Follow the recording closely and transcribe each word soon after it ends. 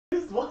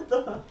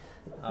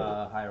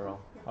High roll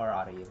or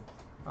auto you.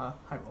 High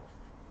roll.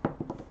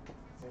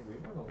 Hey, we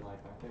were the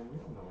live back then. We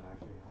don't know what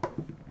actually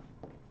happened.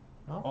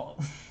 Oh,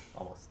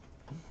 almost.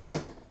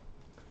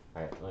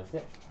 Alright, let's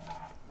get.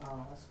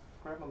 Let's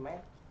grab a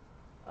map.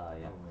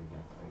 Yeah.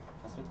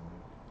 That's it.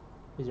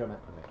 Here's your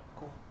map. Okay.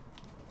 Cool.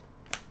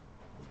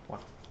 One.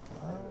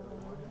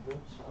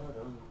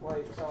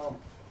 Wait, so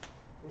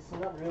it's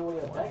not really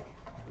a deck,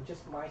 it's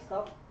just my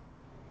stuff.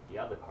 You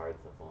have the cards,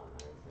 that's all that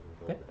matters. I can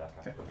build the deck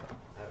after.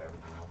 I have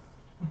everything else.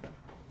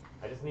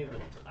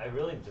 I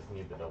really just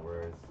need the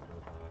doubers and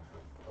the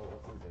climaxes. Oh,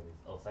 what's these?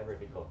 Oh, Cyber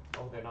Deco.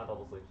 Oh, they're not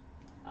double sleeves.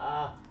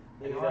 Ah!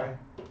 They are.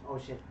 Oh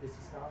shit, this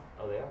is not.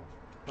 Oh, they are?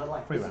 But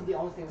like, Free this round. is the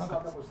only thing that's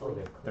not double Oh,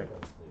 sleeve. they're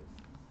double sleeves.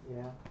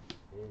 Yeah.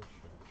 Interesting.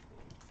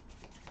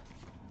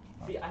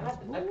 See, I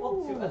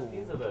pulled 2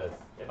 SPs of this.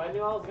 If I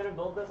knew I was gonna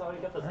build this, I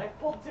would've got this. I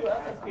pulled 2 SPs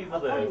I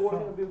of thought you this. were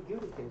gonna build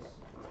Guilty Case.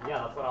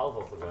 Yeah, that's what I was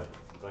also going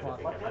to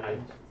think. And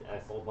then I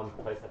sold one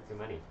place at too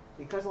many.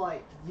 Because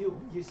like,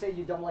 you say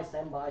you don't like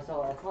standby,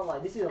 so I thought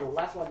like, this is the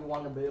last one you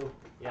want to build.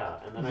 Yeah,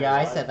 and then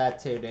I said that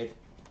too, dude.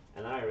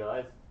 And then I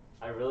realized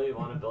I really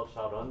want to build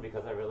Shaodong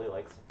because I really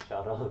like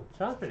Shaodong.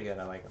 Shaodong's pretty good,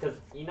 I like him. Because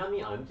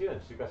Inami Anju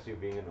and Shugashu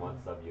being in one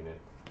subunit.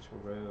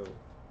 True.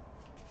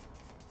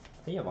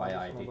 I think you have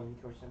IID.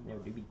 No,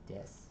 do be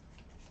this.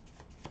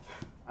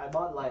 I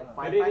bought like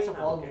 5 packs of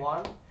volume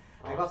 1.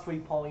 I got 3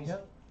 points,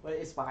 but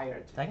it's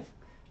expired. Second?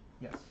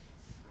 Yes.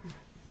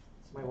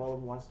 It's my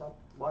volume 1 stuff.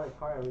 Bought a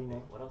card I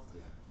rename. What else do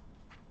you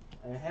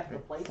have? I have the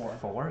plate.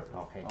 4?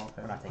 Okay.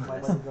 We're not taking My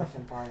this.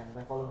 Russian Empire,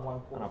 my volume 1 I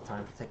don't have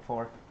time to take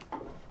 4.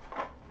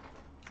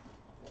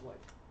 What?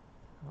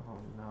 Oh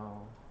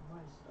no.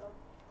 My stuff?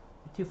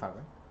 2-5,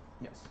 right?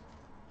 Yes.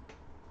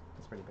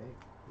 That's pretty big.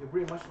 You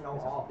pretty much know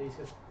all of these,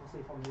 because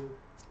mostly from you.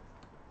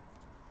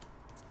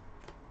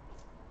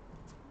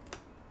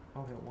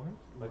 Oh, hit 1?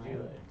 But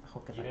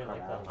you didn't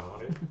like the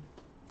Hanamaru?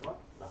 What?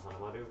 The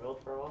Hanamaru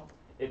build for a while?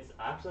 It's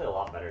actually a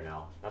lot better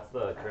now. That's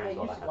the current I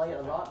build used to I like have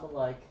it a so lot, but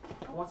like,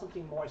 I want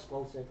something more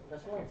explosive.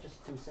 That's why it's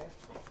just 2 sets.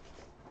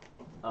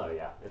 Oh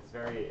yeah, it's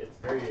very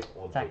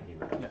old shaky.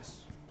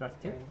 Yes. Do I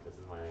have 2? This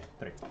is my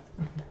 3. Check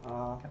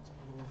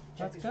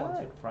That's this one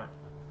good. too. Front.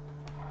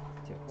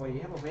 2. Wait,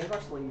 you have a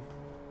Vanguard sleeve.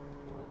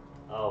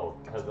 Oh,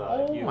 because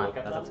Oh you my, look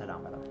at that's them? upside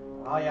down by the way.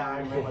 Oh yeah, I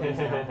remember this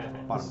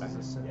now. Bottom deck.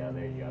 Yeah,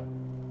 there you go.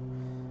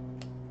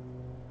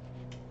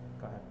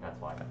 Go ahead. That's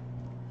why.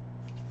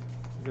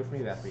 Good for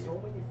you, bad for you.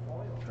 So many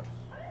foils.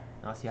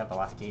 Unless you have the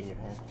last gate in your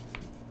hand.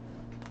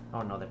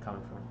 Oh no, they're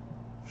coming from.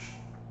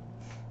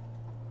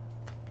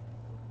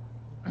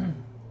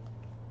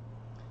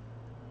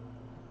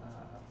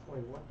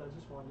 Wait, what does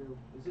this one do?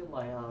 Is it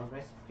like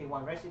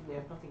K1 rest if they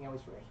have nothing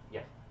else rest?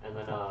 Yeah, and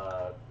then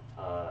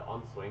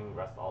on swing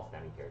rest all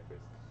standing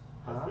characters.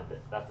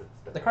 That's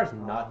its The card's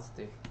nuts,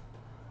 dude.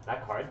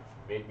 That card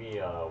made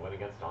me win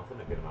against Johnson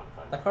a good amount of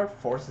time. That card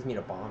forces me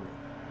to bomb it.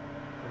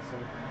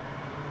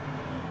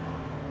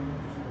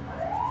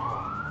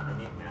 I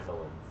need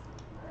mandolins.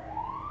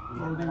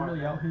 Oh, they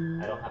really out here.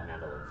 I don't have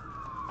mandolins.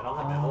 I don't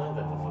have mandolins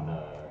and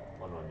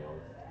one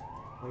yellows.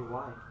 Wait,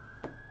 why?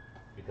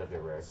 Because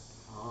they're rare.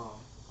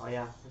 Oh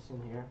yeah, it's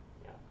in here.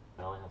 Yeah,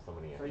 I only have so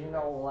many. So you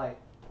know, like,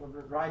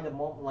 right the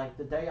moment, like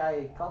the day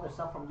I got the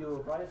stuff from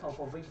you, right? So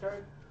for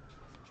Victor.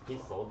 He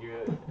sold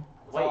you.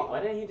 Wait, why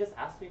didn't he just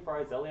ask me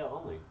for Izelia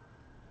only?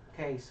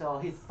 Okay, so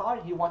he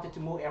thought he wanted to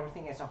move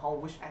everything as a whole,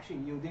 which actually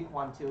you did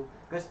want to,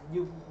 because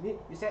you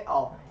said,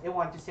 oh, you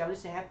want to sell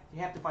this, you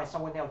have to find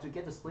someone else to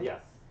get the sleep.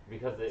 Yes,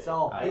 because it.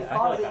 So he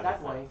thought of it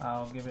that way.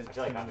 I'll give it. I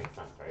feel like that makes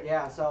sense, right?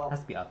 Yeah, so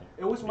Has to be other.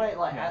 it was my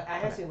like I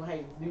asked him,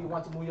 hey, do you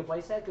want to move your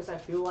playset? Because I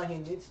feel like he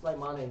needs like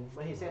money,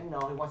 but he said no,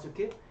 he wants to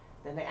keep.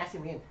 Then I asked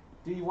him again,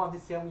 do you want to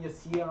sell me your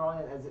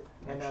Sierra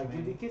and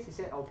Guilty Kiss? He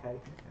said okay.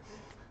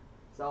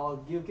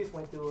 So Guilty Kiss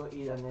went to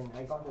Eden, and then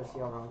I got the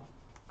Sierra.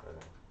 Okay.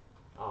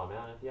 Oh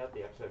man, if you had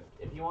the extra,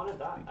 if you wanted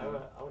that, I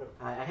would have.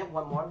 I have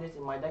one more of this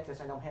in my deck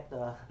because I don't have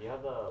the. You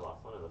have the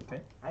last one of the.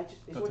 Okay.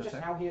 It was just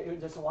out here. It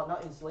was the one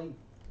not in sleeve.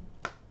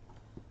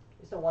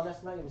 It's the one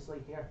that's not in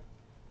sleeve here.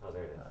 Oh,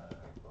 there it is.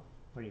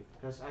 What are you?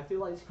 Because I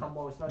feel like this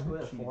combo is not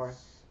good for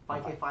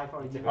 5k5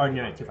 for you. Oh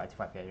no, 2-5,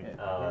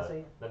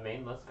 yeah. The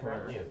main list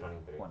currently is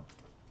running 3. 1.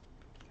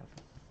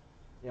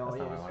 Yeah, Are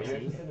you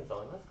interested in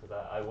selling this?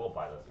 Because I will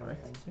buy this. Alright.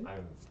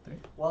 I'm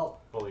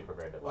well, fully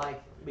prepared to buy.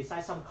 Like,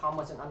 besides some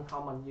commons and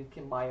uncommon, you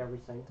can buy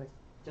everything.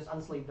 Just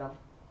unsleeve them.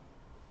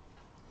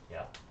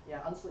 Yeah? Yeah,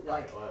 unsleeve,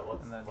 like...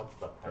 What's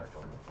the price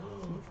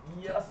one?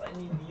 Yes, I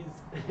need these!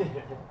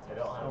 I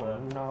don't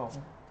have no.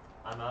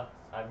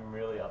 I'm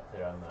really up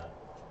there on that.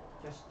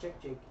 Just check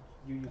you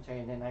say,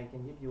 and then I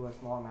can give you a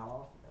small amount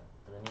off.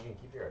 And then you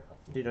can keep your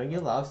Dude, don't you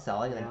love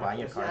selling and then buying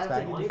your cards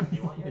back? Do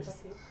you want your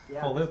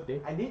Yeah, full loop,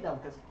 dude. I need them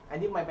because I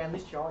need my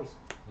bandlist choice.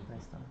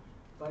 Nice stuff.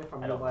 Sorry from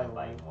I you, don't by mind the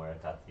way. buying more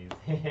tattoos.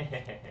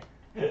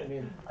 I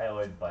mean, I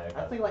always buy a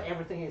I think like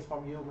everything is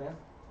from you, man.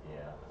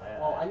 Yeah.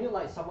 Well, I need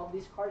like some of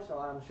these cards, so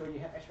I'm sure you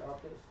have extra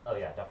updates. Oh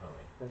yeah,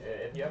 definitely.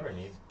 If you ever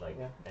need like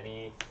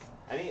any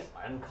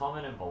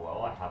uncommon and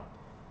below, I have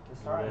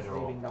Start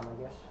sleeving them,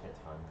 I guess. shit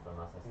tons,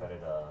 unless I set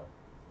it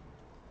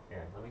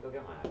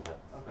get my iPad.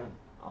 Okay.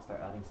 I'll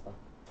start adding stuff.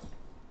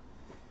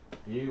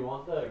 Do you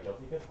want the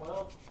guilty kid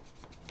foils?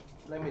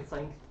 Let me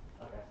think.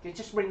 Okay. Okay,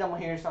 just bring them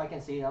here so I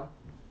can see them.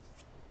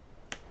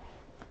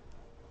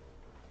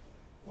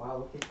 Wow,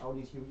 look at all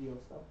these Yu-Gi-Oh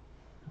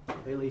stuff.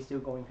 Billy's still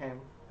going ham.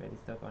 Really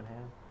still going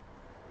ham.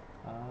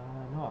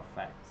 No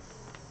effects.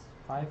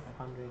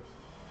 500.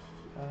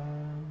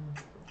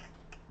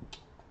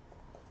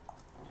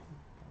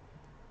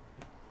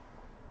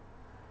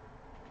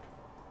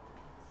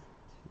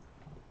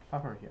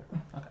 $500 here.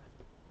 Okay.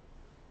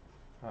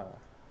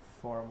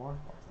 4 more.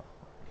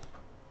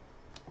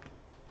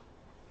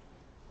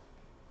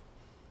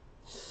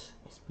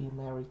 SB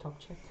Mary top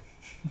check.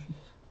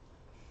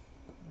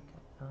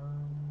 Okay.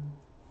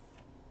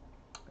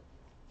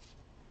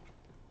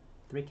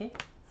 3K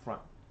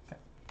front. Okay.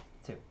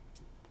 2.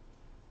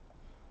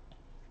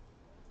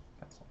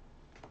 Cancel.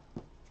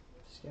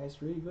 This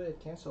guy's really good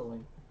at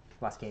canceling.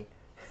 Last K.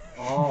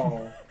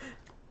 Oh.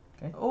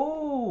 Okay.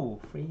 Oh,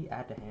 free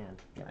add to hand.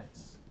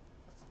 Nice.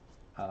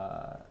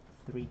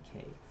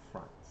 3K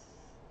front.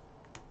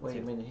 Wait a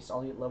 2. minute, he's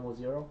only at level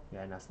 0?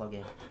 Yeah, not slow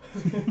game.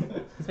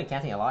 He's been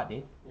canceling a lot,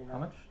 dude. You know? How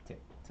much? 2.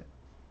 2.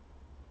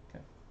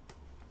 Okay.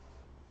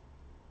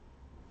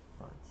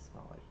 Front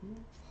smaller here.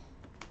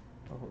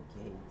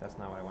 Okay, that's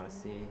not what I want to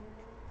see.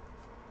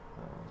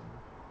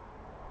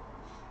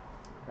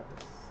 Grab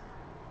this.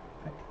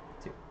 Okay.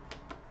 2.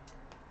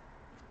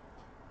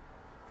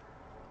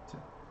 2.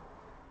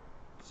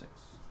 6.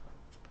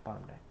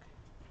 Bottom deck.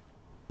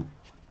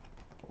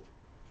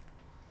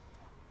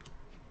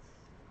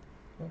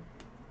 Okay.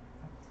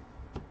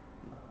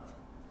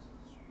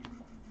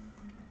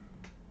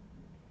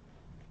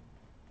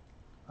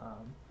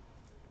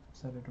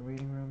 Set it a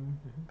reading room.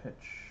 Pitch.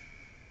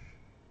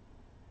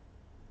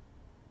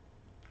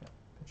 Yeah.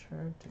 Pitch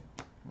her to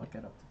look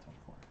it up to top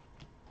 4.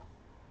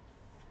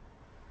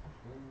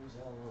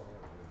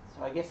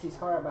 So I guess he's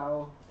card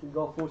about to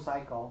go full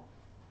cycle.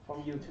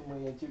 From you to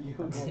me and to you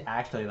again.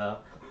 Actually, though,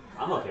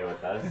 I'm okay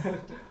with that.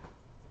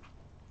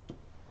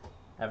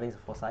 everything's a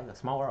full cycle.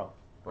 Small world.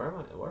 Where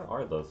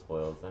are those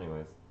spoils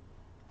anyways?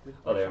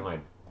 Oh, they're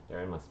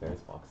in my spares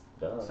box.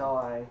 Duh. So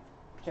I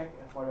check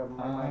for the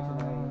my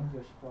tonight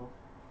Yoshiko.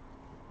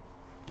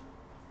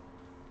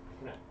 I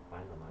cannot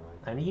find them.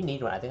 I know you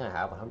need one. I think I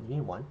have one. You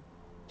need one?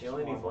 He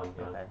only needs one.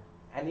 Yeah. Okay.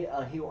 I need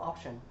a heal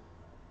option.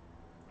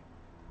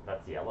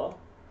 That's yellow.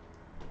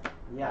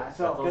 Yeah, That's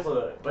so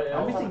also, but it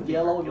I'm also has missing to be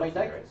yellow in my guilty,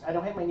 deck. right? I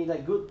don't have any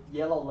like good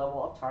yellow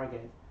level up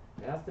target.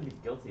 It has to be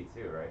guilty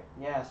too, right?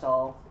 Yeah,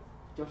 so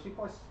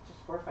Yoshiko is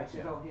just perfect.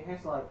 Yeah. So he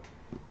has like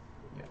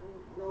Yeah.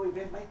 no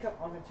event makeup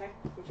on attack,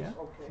 which Yeah. is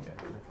okay. Yeah.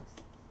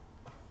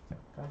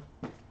 Okay.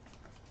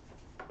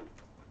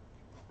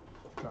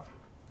 Drop.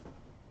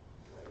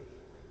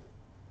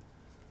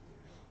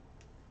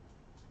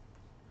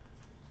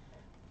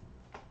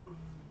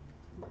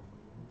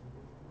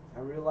 I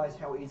realize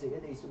how easy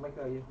it is to make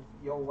a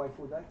Yo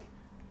waifu deck.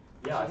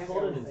 Yeah, She I has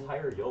sold an everything.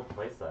 entire Yo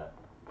playset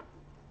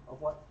Of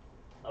what?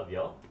 of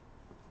Yo.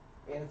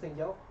 Anything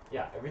Yo?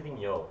 Yeah, everything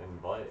Yo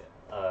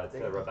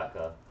to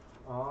Rebecca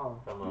Oh.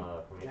 from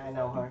Yeah, I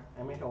know her.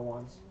 I met her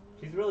once.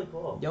 She's really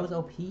cool. Yo's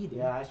OP, dude.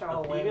 Yeah, I saw her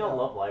A wearing female the,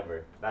 love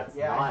lifer. That's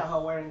yeah, I saw not.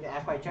 her wearing the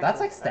FI check. That's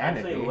like That standard,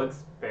 actually dude.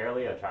 looks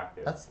fairly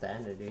attractive. That's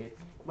standard, dude.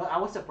 But I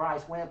was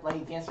surprised when I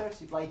played against her.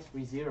 She played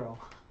 3-0.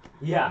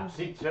 Yeah,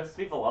 she trips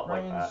people up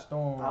like that.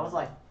 Brainstorm. I was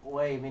like,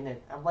 wait a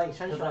minute. I'm playing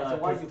Sunshine. So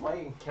why are you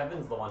playing?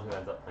 Kevin's the one who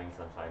ends up playing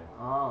Sunshine.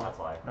 Oh. That's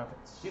why. Okay.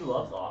 She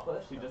loves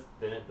Aqua. She just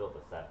didn't build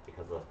the set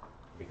because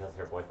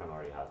her boyfriend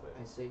already has it.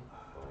 I see.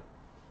 So, like,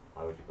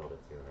 why would you build it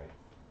too, right?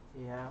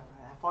 Yeah,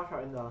 I fought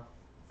her in the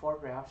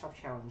 4th round sub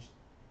challenge.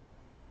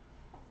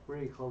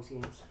 Really close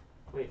games.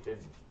 Wait, did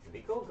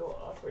Vico go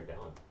up or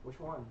down? Which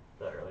one?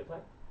 The early play?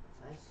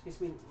 He's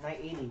been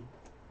 980.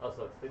 Oh,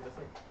 so it stayed the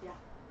same. Yeah.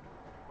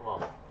 Well,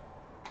 is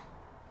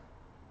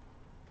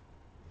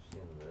she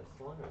in this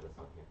one or this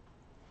one here?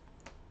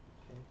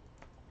 Okay.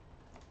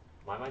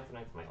 My Mind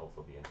Tonight's might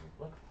also be in here.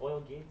 Look,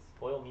 foil gates,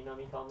 foil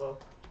Minami combo.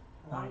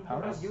 Why How are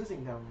you does- not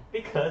using them?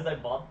 Because I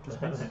bought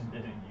them Just and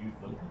didn't use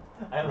them.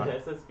 I have an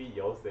SSB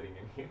Yo sitting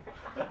in here.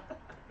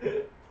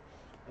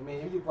 I mean,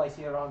 if you play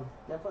Sierra,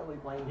 definitely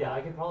playing. Yeah, her.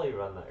 I could probably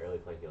run the early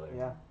play healer.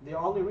 Yeah. The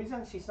only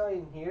reason she's not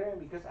in here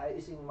because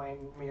it's in my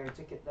mirror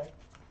ticket deck.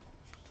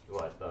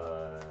 What,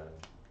 the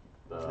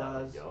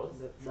Yos?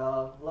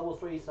 The level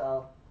 3 is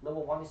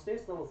level 1 is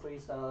this, level 3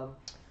 is the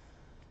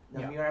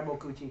Yeah. Mirai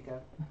Boku Chica.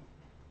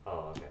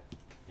 Oh, okay.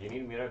 Do you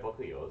need Mirai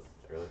Boku Yos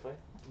early play?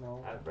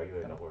 No, I have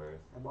regular double rares.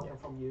 I bought them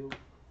from you.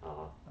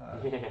 Oh.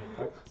 Okay.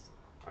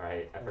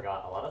 Alright, I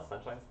forgot. A lot of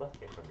Sunshine stuff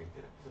came from me.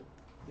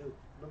 Dude,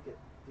 look at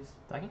this.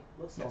 Second?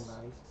 Looks Yes. so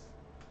nice.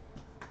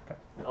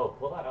 Oh,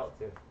 pull that out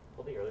too.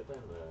 Pull the early play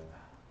and the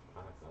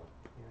comics out.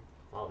 Yeah.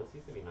 Wow, this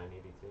used to be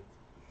 982.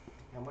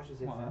 How much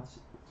is it Well, now? that's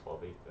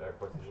 1280 or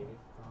 1480.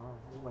 Oh,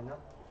 it went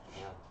up.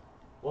 Yeah.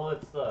 Well,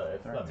 it's the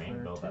Third main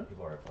for build two? that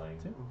people are playing.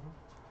 Two?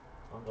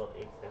 Mm-hmm. On build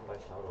 8 standby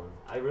Shaolin.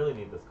 I really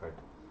need this card.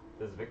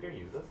 Does Victor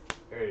use this?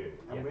 Or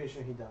I'm yeah, pretty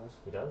sure he does.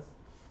 he does.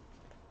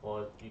 Well,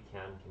 if you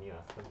can you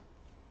ask him?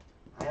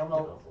 I don't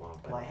know.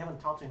 Like, I haven't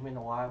talked to him in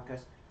a while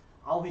because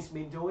all he's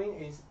been doing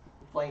is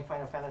playing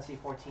Final Fantasy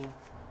 14.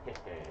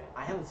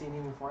 I haven't seen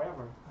him in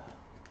forever.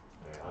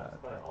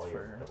 All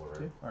your double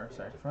two, or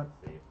sorry, front.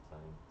 Save time.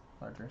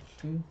 Larger,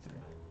 2, 3. Times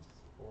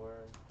 4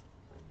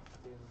 times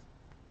 2,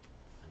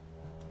 and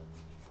then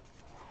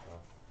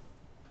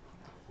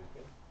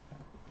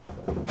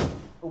plus 2K.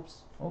 Oops.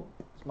 Oh,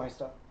 It's my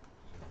stuff.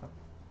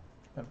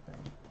 pimping.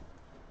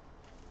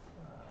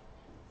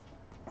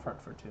 Front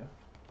for 2.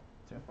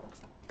 2.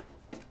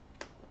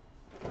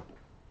 Okay.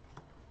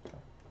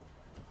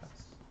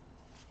 That's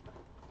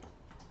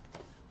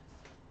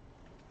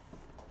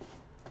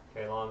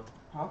Okay, long.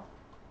 Huh?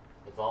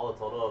 It's all a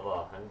total of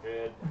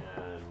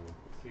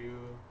 102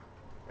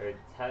 or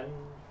 10.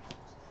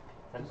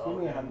 Just give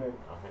me 100.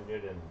 102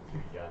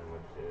 yen,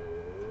 which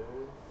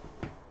is.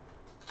 If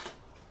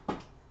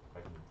I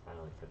can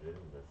finally put it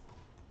in this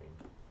thing.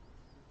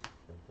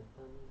 Dun, dun,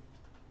 dun.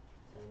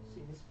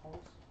 See this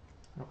pulse?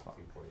 No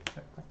problem. 240.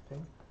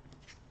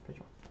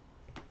 Picture.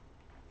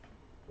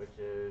 Which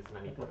is $94.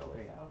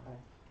 Yeah, okay.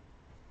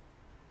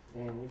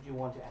 Then if you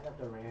want to add up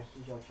the rares,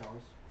 it's your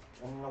choice.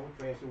 I don't know which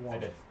rares you want. I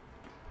did.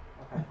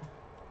 Okay.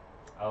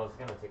 I was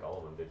gonna take all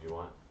of them. Did you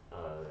want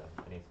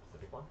any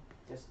specific one?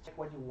 Just check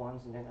what you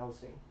want and then I'll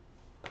see.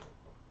 I'm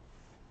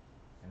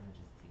gonna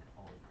just take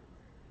all of them.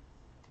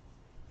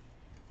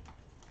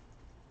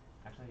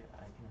 Actually,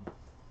 I can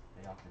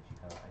stay off the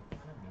Chico. I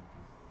kind of need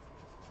these.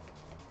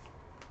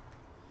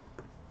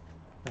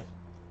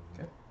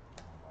 okay.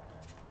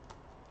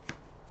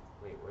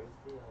 Wait, where's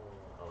the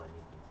oh, I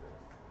need these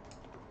first.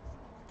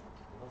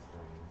 What's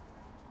the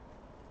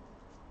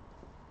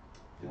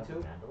do you have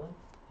the mandolin?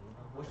 Do you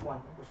know Which one?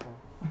 Which one?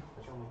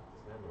 Show me.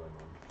 This mandolin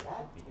one. It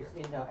That should be here. is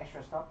in the extra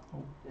stuff.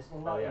 Oh. It's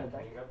in Oh the, yeah, in the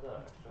can deck. you grab the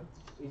extra?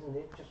 Isn't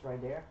it just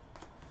right there?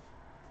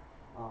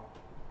 Oh.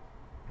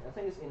 I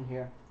think it's in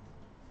here.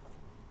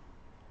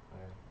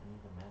 Okay, I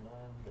need the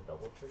mandolin, the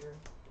double trigger.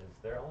 Is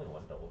there only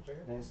one double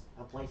trigger? There's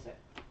a playset.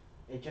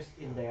 It's just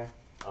in there.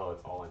 Oh,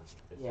 it's all in. It's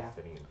Yeah. just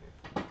sitting in here.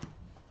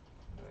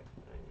 Alright,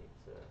 I need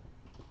to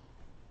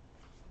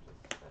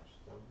just fetch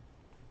them.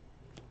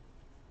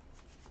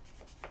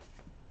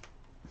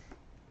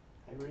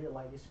 I really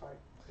like this card.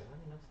 Do I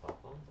have enough stock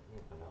loans? I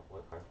need to find out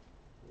what card.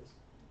 Yes.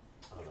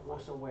 Oh, the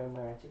Also wear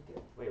my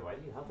ticket. Wait, why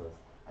do you have those?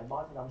 I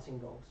bought them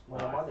singles.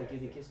 When Oh, I bought I the see, I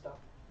Kitty see. Kiss stuff.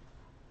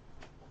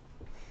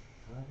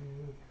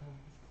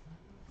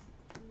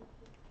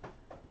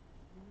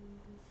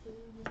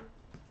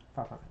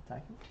 Far front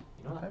attack.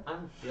 You know what? Okay.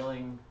 I'm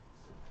feeling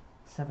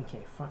 7K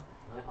front.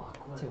 my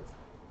awkward 2.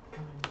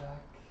 coming back.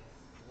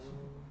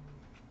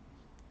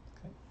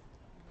 Okay.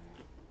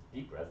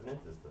 Deep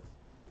Resonance is the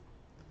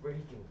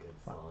freaking good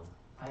song.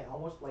 I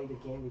almost played the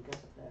game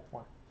because of that.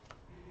 Why?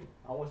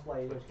 I almost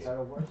played Which game?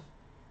 Shadowverse.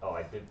 Oh,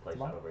 I did play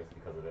What? Shadowverse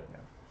because of it. Yeah.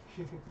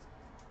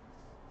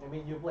 I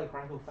mean, you play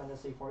Final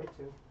Fantasy for it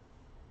too.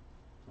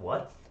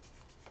 What?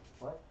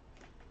 What?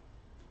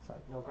 Sorry.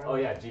 No, Oh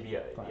yeah,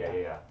 GBA. Fine.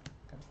 Yeah.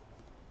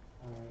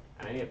 Alright.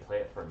 And I need to play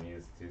it for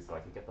Muse too, so I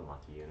could get the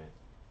Maki unit.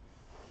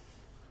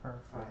 Alright,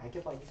 I Perfect.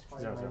 get like this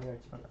card Zero, in my zero. mirror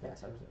to get Yeah, that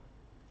sorry. too.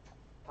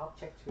 Top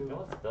check You two. know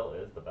what still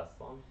is the best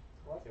song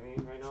What? to me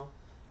right now?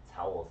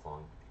 Towel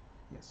Song.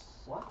 Yes.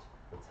 What?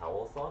 The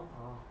Towel Song?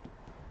 Oh.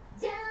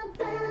 This?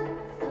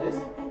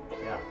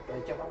 Yeah.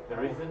 Jump up. The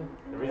reason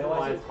why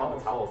why is it's it called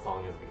the Towel Towel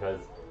Song is because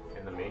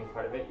in the main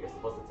part of it, you're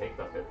supposed to take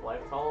the 5th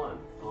life towel and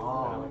Oh.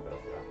 kind of like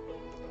this,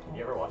 yeah.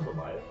 You ever watch the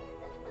live?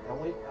 I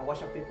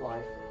watched a Fit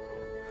Live.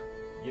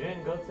 You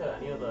didn't go to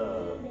any of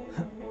the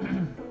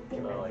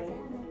like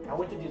I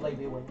went to delay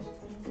viewings.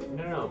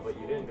 no, but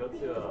you didn't go to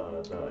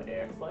the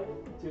AX live?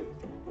 Dude,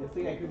 you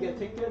think I could get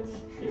tickets?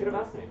 You could have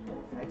asked me.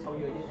 I told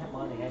you I didn't have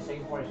money. I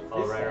saved for this.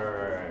 Oh set.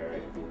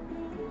 right.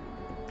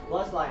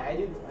 Plus, like,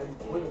 I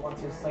wouldn't want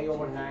to stay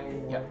overnight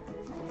anymore. Yep.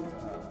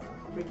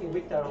 Freaking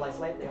Victor, like,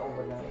 slept there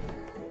overnight.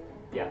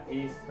 Yeah,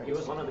 he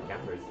was one of the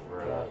campers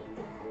for the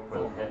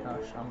pit.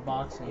 Gosh,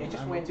 unboxing. You just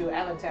I'm- went to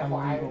Allentown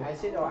for illegal. I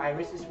said, or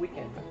Iris this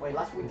weekend. Wait,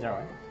 last Is weekend. that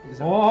right? Is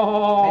it-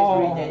 Oh!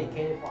 It's really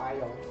dedicated for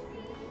idols.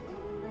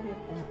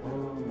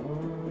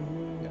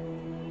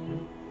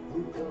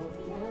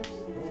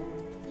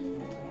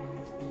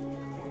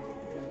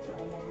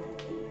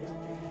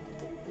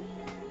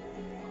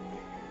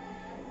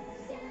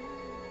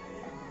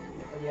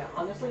 But yeah,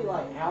 honestly,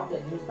 like, out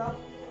of the new stuff,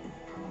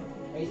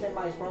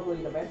 Asenma is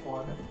probably the best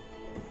one.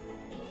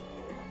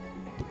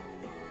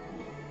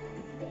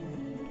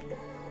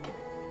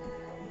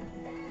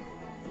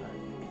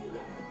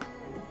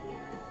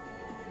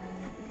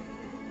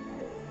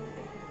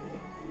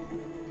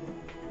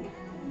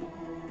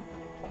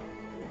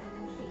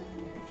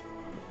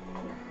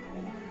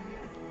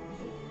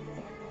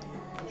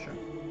 Sure.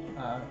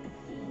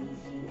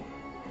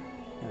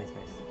 Any space.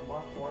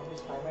 Mark for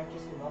this time, I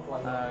just do not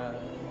like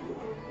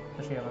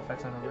Does she have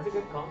effects on It's a reverse?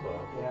 good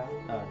combo. yeah.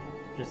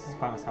 Just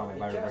promise how many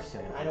by reverse Just,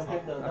 killing. I don't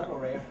have the double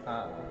rare.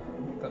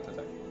 Go to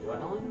attack. Do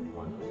I only have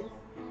one of these?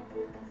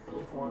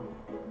 Which one?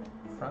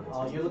 Front.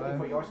 Oh, you're looking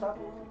for 65. your stuff?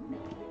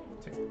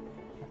 2.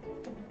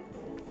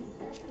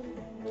 I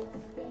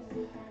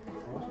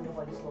want to know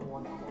why this level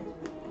 1 combo too.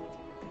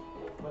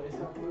 What is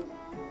that?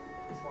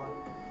 This one.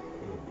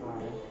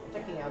 Alright. I'm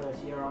checking out the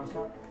Sierra on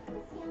stuff.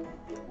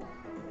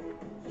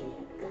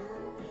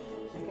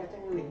 She can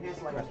technically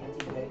has like an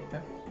anti-gate.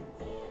 Yeah.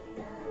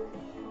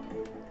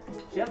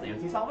 She has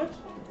anti-salvage?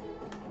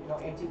 You know,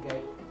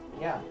 anti-gate.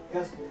 Yeah,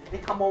 because they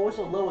come over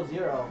to level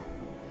 0.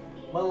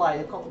 But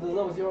like the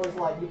level 0 is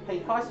like you pay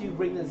cost, you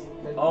bring the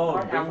card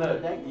out from the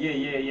deck. Yeah.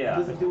 It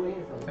doesn't do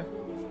anything. Okay.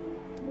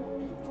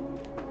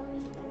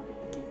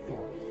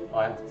 Oh,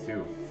 I have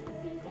 2.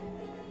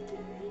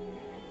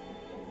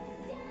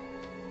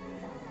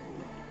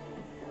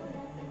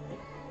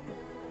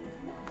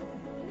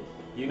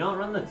 You not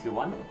run the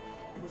 2-1?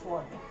 Which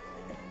one?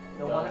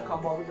 The one that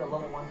combo with the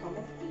level 1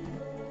 combo?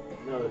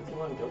 No, the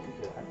 2-1 guilty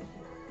to effect.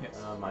 Yes.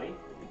 Money?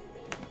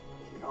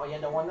 Oh yeah,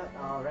 the one that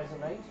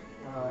resonates.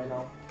 I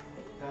know.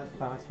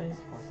 Fast face?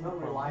 It's not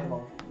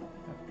reliable.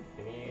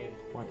 I need...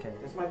 1K.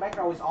 Because my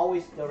background is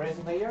always the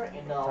resonator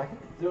and the Second?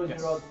 0 Yes.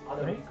 0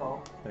 other 3?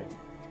 recall. 3.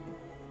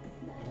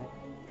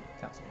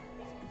 Cancel.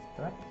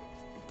 3.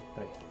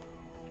 3.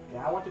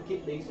 Yeah, I want to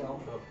keep these though.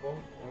 The full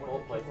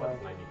play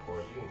set's 94.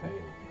 You can do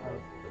it.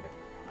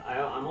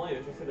 I'm only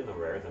interested in the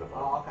rares and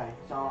above. Oh, okay.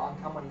 So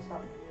uncommon and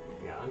stuff.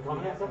 Yeah,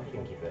 uncommon and stuff, you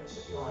can keep it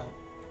if you want.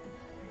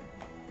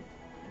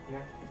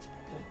 Yeah.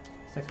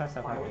 6, 5,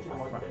 7, Fine, 5, what you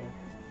want.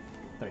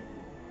 3.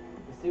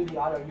 It's still the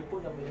other. You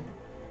put them in.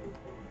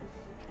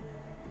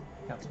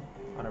 Cancel.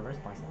 On reverse,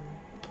 pass that.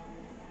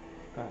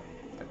 Go ahead.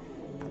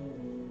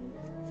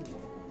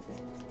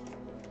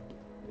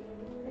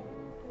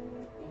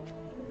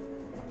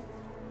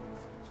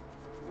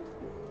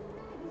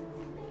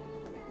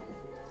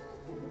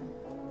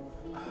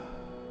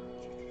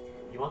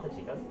 You want the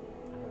chicas? I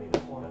have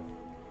these One. chicas.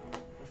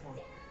 Which one?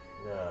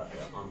 The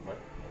on-play.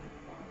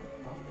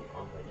 Huh?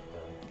 On-play.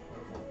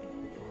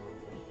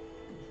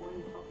 Which one are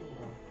you talking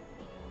about?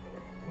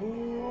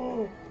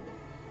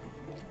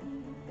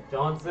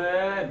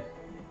 Johnson!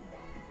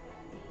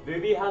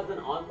 Vivi has an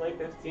on-play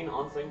 15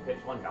 on-swing pitch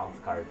 1 bounce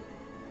card.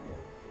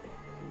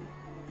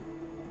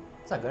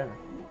 It's not good enough.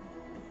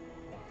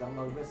 Don't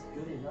know if it's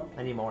good enough.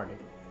 I need more, dude.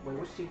 Wait,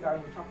 which chica are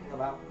you talking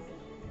about?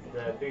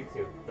 The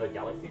 3-2. The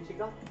Galaxy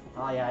Chica?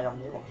 Oh yeah, I don't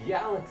need it.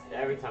 Galaxy!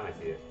 Every time I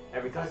see it.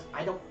 Every time. Because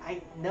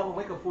I never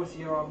make a full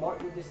zero on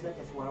board with this deck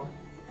as well.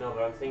 No,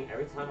 but I'm saying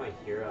every time I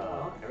hear,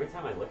 every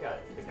time I look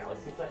at the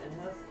Galaxy set in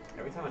this,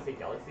 every time I say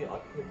Galaxy, all I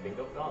can think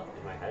about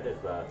in my head is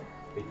the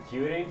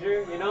Q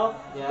Ranger, you know?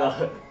 Yeah.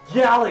 The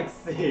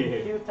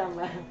Galaxy! Cute time,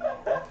 man.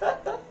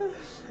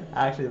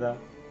 Actually, though.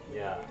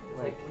 Yeah. It's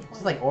Like, like, which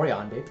It's one? like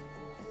Orion, dude.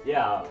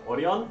 yeah,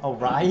 Orion?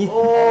 Orion?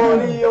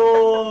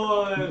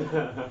 Orion!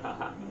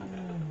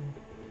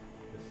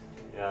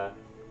 Yeah.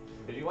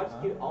 Did you watch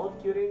all of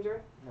Q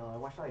Ranger? No, I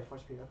watched like the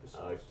first few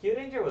episodes. Q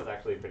Ranger was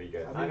actually pretty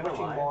good. I've Not been gonna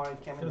watching lie. more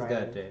It Kamen was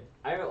Rider. good, dude.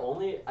 I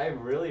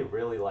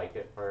really like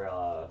it for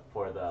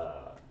the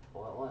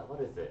what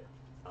is it?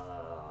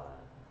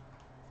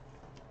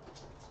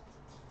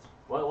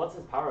 What's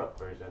his power up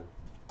version?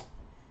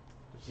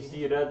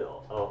 You read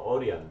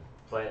Orion,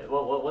 but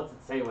what's it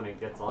say when it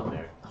gets on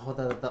there? Oh,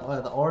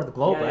 the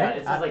globe, yeah, right?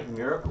 it says like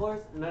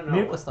Miracle no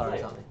Miracle what's Star it or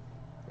say? something.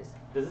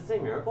 Does it say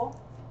Miracle?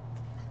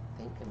 I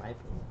think it might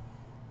be.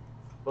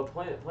 But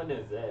point is,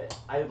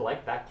 I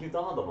like that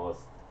Qtama the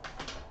most.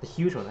 The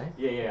huge one, right?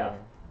 Yeah.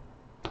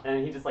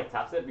 And he just like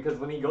taps it because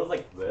when he goes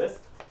like this,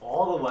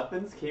 all the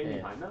weapons came Yeah.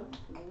 behind him.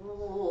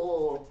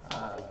 Ooh.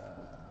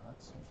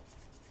 Let's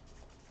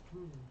see.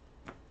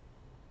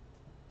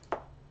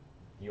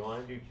 You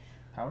want to do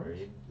Powers?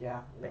 trade,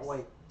 Yeah. Nice.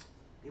 Wait.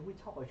 Did we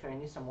talk about trade? I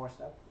need some more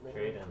stuff. later.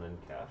 trade and then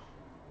cash,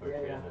 or Yeah,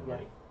 trade yeah, and then yeah.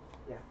 money?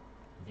 Yeah.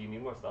 Do you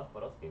need more stuff?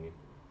 What else do you need?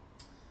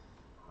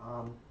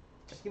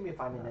 Just give me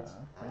 5 minutes.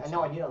 I Prince.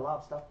 know I need a lot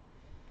of stuff.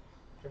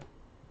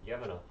 You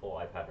have a full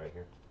iPad right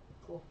here.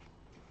 Cool.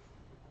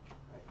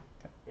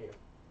 Here you go.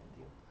 Thank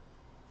you.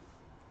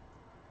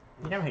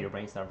 You never hit your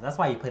brainstorm. That's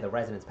why you play the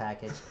Resonance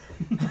package.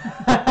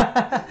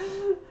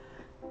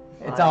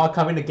 It's all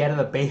coming together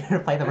the beta to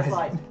play the It's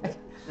like Resonance.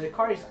 the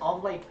card is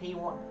on like pay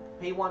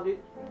one dude,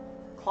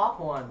 clock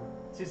one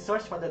to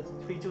search for the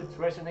 3-2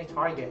 resonate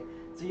target.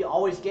 So you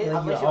always get You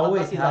unless you're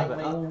always unlucky have like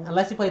it. me.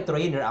 Unless you play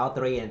 3 and you're out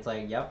 3 and it's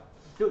like, yep.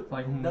 Dude,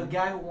 Like, the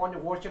guy who won the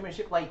World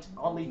Championship like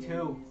only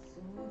 2.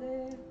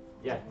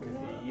 Yeah, because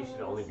you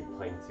should only be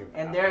playing 2.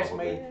 And there's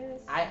me.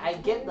 I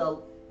get the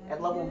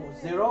at level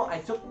 0. I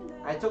took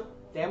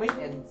damage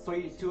and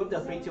 2 of the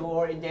 3-2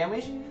 were in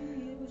damage.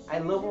 I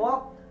level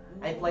up.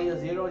 I play the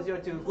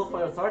 0-0 to look for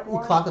the third You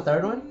one. clock the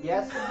third one?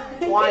 Yes,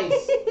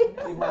 twice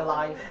in my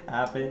life.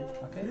 Happened.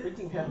 Okay.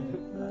 Freaking hell.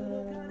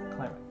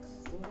 Climax.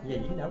 Yeah,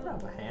 you never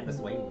have a hand to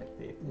swing with,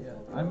 dude. Yeah,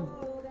 I'm.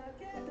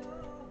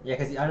 Yeah,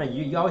 because I know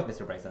you always miss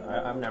your breaks.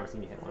 I've never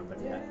seen you hit one,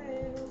 but yeah.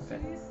 Okay.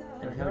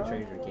 And you haven't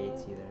traded your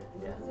gates either.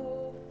 Yeah.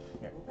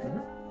 Here.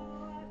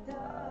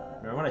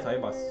 Remember when I told you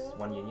about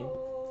One Union?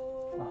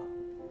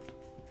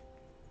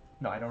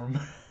 No, I don't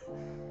remember.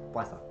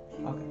 Why not?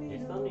 Okay. You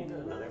still need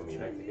another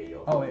meter to get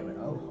yo. Oh, wait.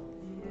 Oh.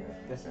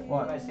 Because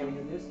What? when I say we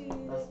do this,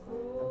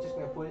 I'm just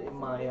gonna put it in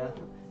my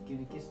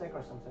duty kiss deck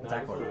or something. No, I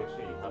just want to make sure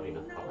you have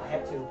enough cover. I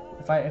have to.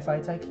 If I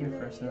attack you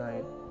first, then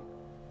I.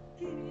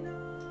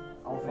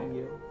 All from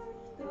you.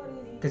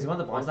 Because you want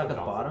the bonds at the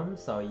bottom,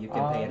 so you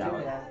can pay it out.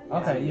 Yeah.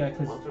 Okay, yeah,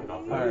 because Monster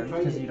Goblin.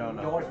 because you don't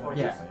know. Yours for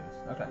Yeah. his.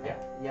 Okay. Yeah.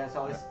 Yeah,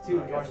 so it's So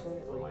 2 I guess yours.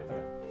 it's still mine,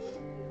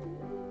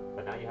 yeah.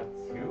 But now you have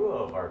 2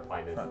 of our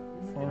finest Front.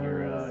 in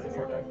your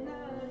deck.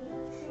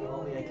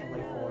 Only I can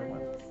play 4.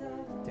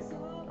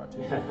 Oh,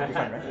 two. You're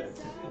fine, right?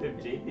 If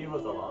JP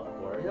was allowed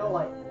for You know,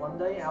 like one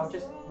day I'll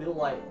just build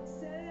like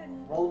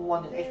roll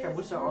 1 and extra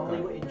booster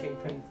only in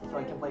J3 so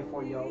I can play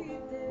 4 yo.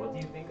 What do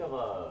you think of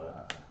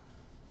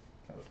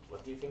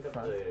what do you think of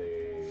Front.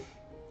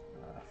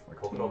 the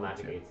Kokoro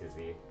Magic A to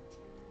Z?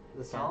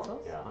 The song?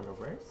 Yeah. On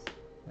reverse.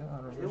 Yeah,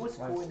 on It was reverse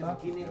cool in the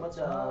livestock. beginning, but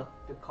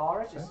the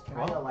chorus is Okay.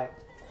 kind of like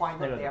quite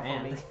not there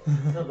for me.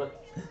 So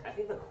I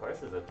think the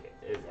chorus is okay.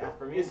 Is good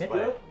for me, It's but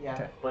good, yeah.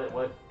 Okay. but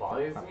what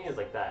bothers me is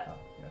like that. Oh,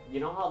 yeah. You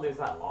know how there's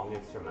that long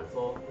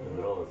instrumental in the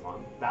middle of the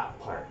song? That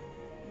part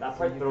So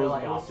throws you feel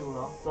like me it was off too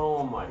long?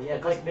 so much. Yeah,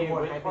 It's because like they they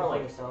were went hyping for for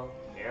like the song.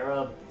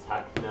 Arab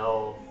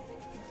techno,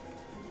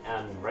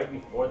 and right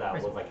before that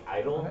was like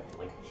Idol, Okay.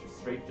 like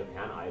straight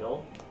Japan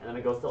Idol, and then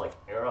it goes to like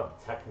Arab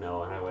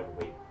techno, and I went,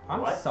 wait,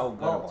 I'm what? so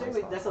good Well, at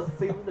technically voice that's a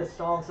theme of the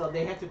song, so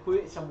they have to put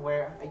it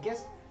somewhere. I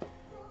guess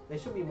there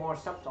should be more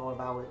subtle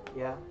about it.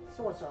 Yeah,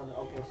 so it's an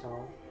okay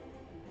song.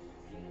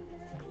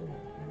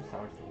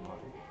 Sour still not.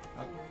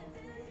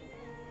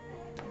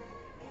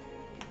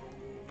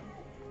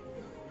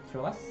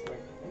 Show us. Wait,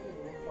 I need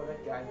to look for that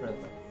guy. Really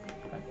quick.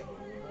 Okay.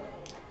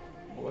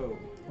 Whoa.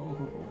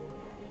 Ooh.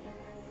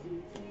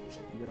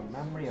 You get a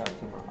memory of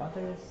 2 more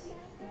others.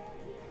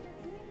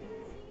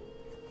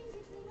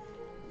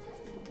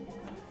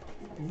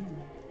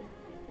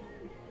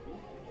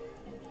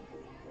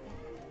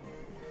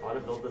 I want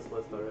to build this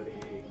list already.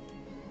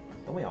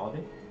 Don't we all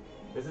do?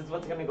 This is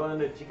what's gonna go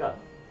into Chica.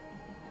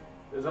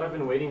 This is what I've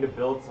been waiting to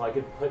build so I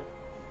could put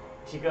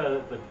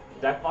Chica, the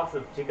deck box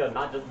of Chica,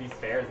 not just be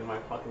spares in my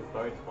fucking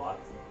storage box.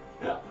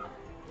 Yeah. I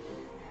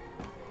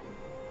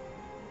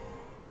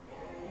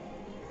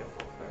guess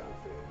I'll start on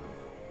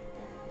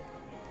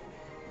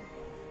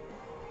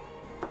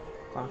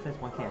Clown says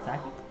 1k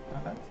attacking.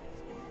 Okay.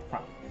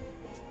 Front.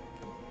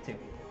 2.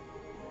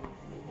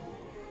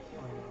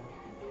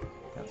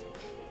 Cancel.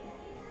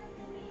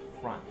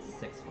 Front.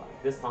 6-5.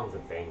 This song's a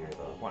banger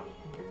though. 1.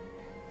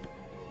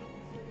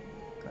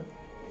 Good.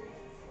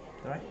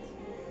 Right.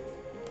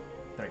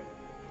 3.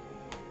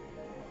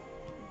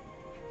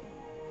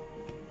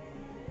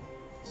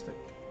 Stick.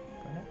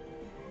 Go ahead.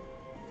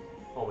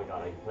 Oh my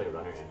god, I can play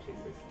Runner and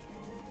Chasers.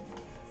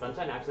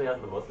 Sunshine actually has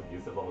the most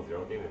abusive level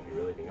 0 game if you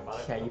really think about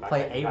it. Yeah, The you fact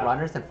play that 8 have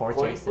runners and 4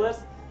 coin chasers. flip,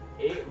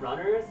 8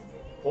 runners,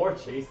 4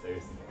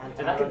 chasers. And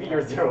that could be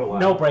your 0-1.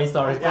 No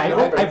brainstorms. Yeah, I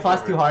no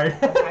plus brainstorming. too hard.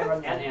 I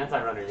run And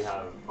anti-runner you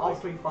have. all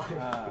like,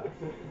 3-5.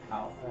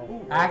 Ow.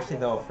 Actually,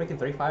 though, freaking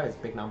 3-5 is a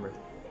big number.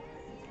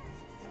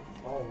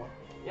 Oh,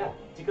 Yeah,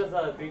 Chica's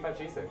a 3-5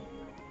 chaser.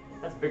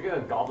 That's bigger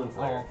than Goblin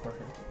Slayer. Oh,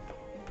 perfect.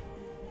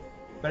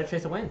 Better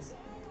chaser wins.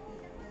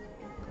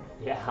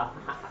 Yeah.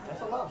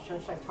 there's a lot of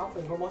Sunshine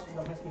topping, but most of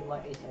them has been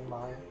like Ace and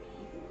 9.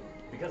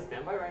 Because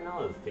Standby right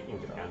now is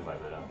taking Japan by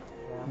meta.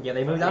 Yeah,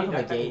 they moved out from the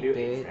Any deck that can gate do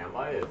bit.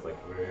 Standby is like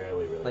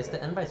really Like, good.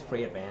 the end by's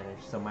free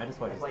advantage, so might as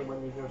well I just. play when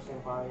you're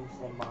standby.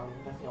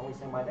 That's the only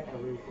standby deck I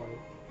really play.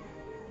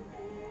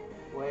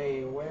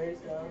 Wait, where's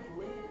the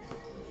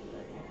list?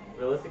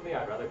 Realistically,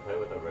 I'd rather play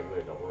with a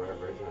regular double rare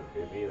version of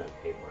Doobie than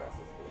pay for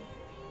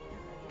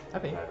SSD.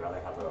 Okay. I'd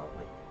rather have a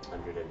like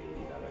 180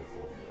 that I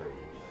sold for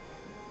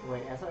each.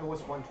 Wait, I thought it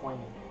was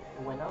 120.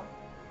 It went up?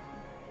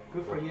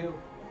 Good for you.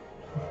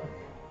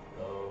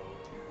 So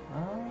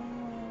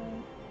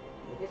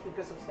I guess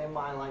because of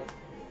standby, like,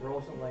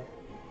 rolls of like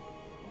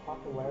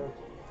popularity.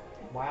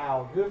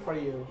 Wow, good for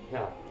you.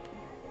 yeah.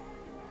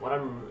 What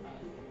I'm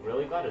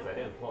really glad is I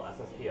didn't pull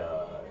SSP Dia.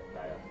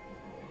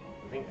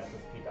 I think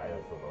SSP Dia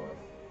is the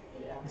lowest.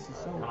 Yeah. This is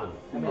Come so. on.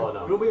 I mean, Oh,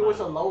 no. Ruby was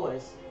the no.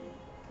 lowest.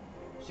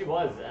 She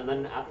was, and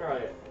then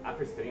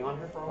after sitting on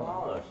her for a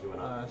while, she went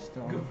up.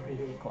 Still. Good for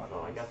you.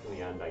 So I guess in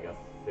the end,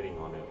 sitting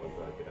on it was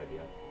a good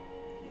idea.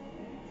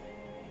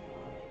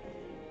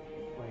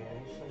 Wait,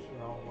 I searched the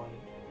wrong one.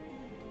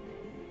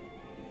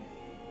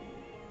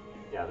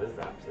 Yeah, this is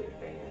actually a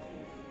banger.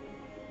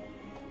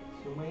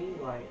 To me,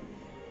 like,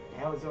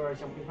 Elzor or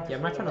something. Yeah,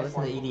 I'm not trying to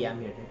listen to EDM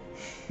here,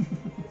 dude.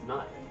 It's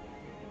not.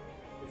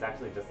 It's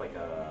actually just like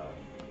a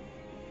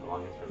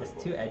long instrumental.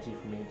 It's too edgy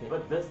for me,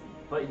 dude.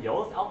 But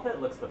Yo's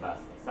outfit looks the best.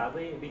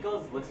 Sadly,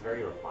 Biko's looks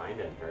very refined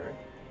in her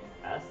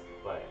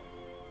but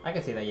I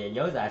can see that, yeah.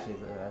 Yo's actually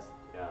the best.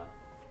 yeah.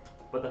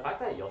 But the fact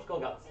that Yoshiko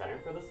got center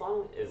for the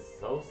song is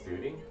so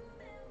suiting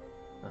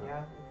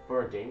Yeah.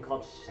 for a game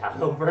called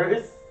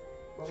Shadowverse.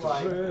 But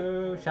like,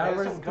 True. there's some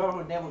Shadowverse. girl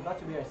who never got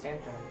to be a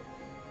center.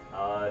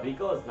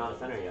 Riko is not a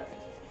center yet.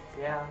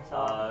 Yeah,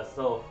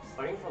 So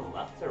starting from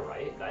left to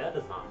right, Gaia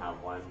does not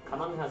have one.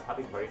 Kanan has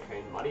Happy Party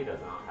Train. Mari does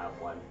not have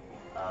one.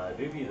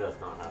 Doobie does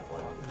not have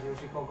one.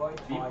 Yoshiko going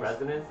Deep twice.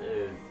 Resonance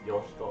is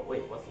Yoshiko.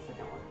 Wait, what's the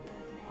second one?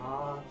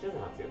 Uh, She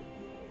doesn't have two.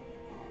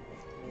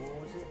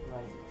 what was it?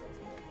 Like,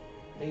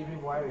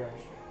 Daydream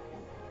Warriors.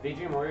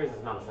 Daydream Warriors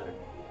is not a center.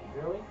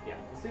 Really? Yeah.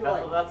 See,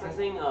 That's, like, that's the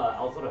thing.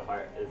 Also, the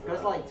Heart is.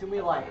 Because like to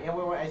me, like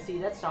everywhere I see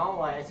that song,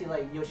 like I see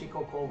like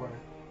Yoshiko cover.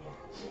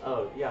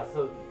 Oh yeah,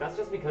 so that's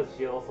just because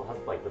she also has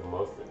like the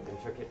most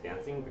intricate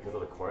dancing because of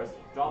the chorus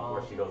drop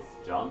where she goes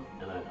jump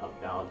and then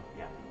up down.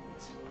 Yeah.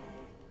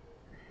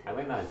 I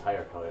learned that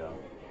entire choreo.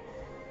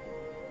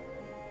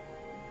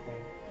 Okay.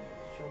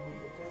 Show me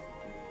the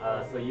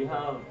tip. So you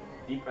have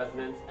Deep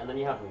Resonance and then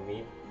you have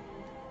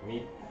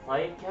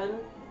Mitaiken.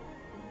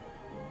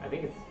 I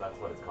think that's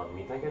what it's called.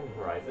 Mitaiken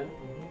Horizon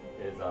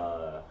is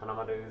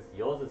Hanamaru's.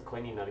 Yours is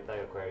Koi ni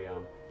Naritai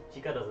Aquarium.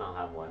 Chika does not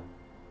have one.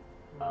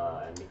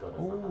 And Miko does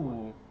not have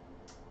one. Ooh.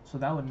 So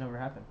that would never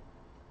happen.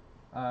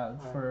 For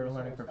Alright,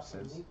 learning so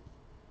purposes.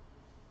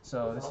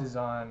 So this is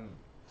on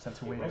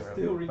Sensu waiting We're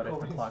still room, but if the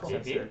recording clock so-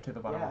 sets her to the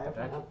bottom of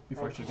the deck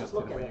before she goes to the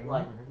look at waiting it, room,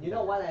 like, you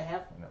know what I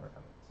have? it never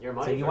happens. Your So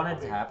money. you want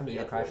it to happen, you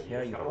either crash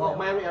here, you Well,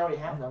 mine I already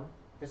have them.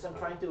 Because I'm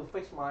trying to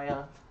fix my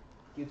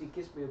Guilty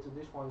Kiss build to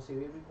this one, see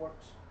if it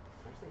works.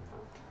 Actually,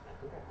 I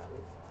think I have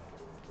it.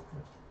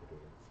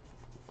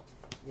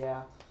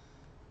 Yeah.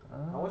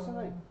 I was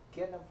gonna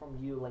get them from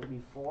you like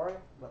before,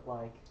 but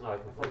like Oh, I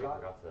completely forgot.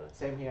 forgot to.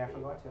 Same here, I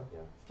forgot to. Yeah.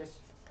 Just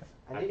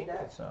I I need think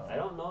that. So I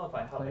don't know if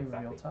I have play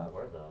exactly reveal top.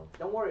 4 though.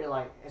 Don't worry,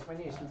 like as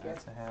many as you get.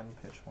 That's a hand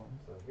pitch one.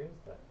 So here's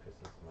that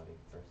Christmas money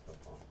first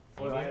of all.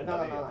 Well, You like, need a no,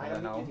 W. no, I And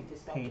then don't I'll need Guilty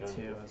Kiss stuff. pay You don't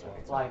 2 need as well.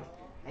 it. Like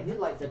I need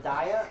like the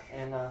Dia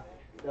and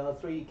the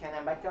 3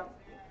 cannon backup.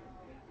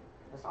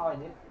 That's all I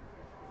need.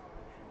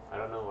 I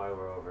don't know why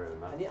we're over in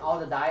that. I need all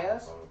the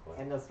Dias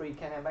Probably. and the 3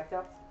 cannon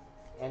backup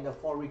and the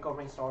 4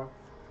 recovering storm.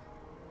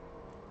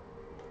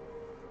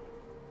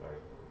 Sorry.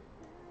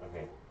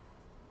 Okay.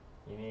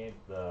 You need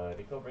the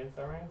Rico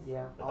Brainstorming?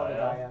 Yeah, The all the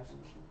Dia? Dias.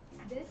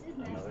 This is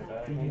Another nice.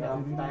 die?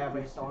 And Dia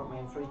brainstorm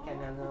and 3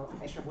 cannon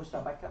extra booster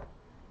backup.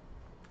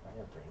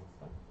 Dia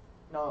Brainstorm?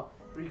 No,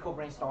 Rico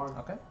brainstorm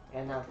Okay.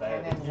 and Did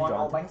cannon you 1 draw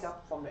all this?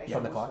 backup from the extra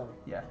From the clock? booster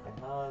Yeah.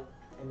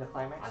 in the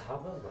climax. I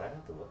have those, but I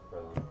have to look for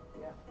them.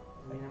 Yeah.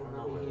 I mean, I don't I'm know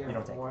gonna where be they here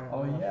are. for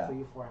Oh, yeah.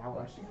 3-4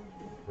 hours.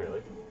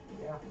 Really?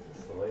 Yeah.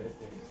 It's the latest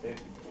thing.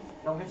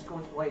 No, let's go.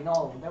 Wait,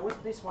 no. There was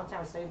this one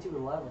time I stayed until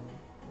 11.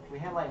 We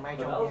had like But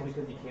major that was games.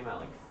 because you came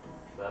out like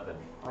 7.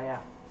 Oh yeah.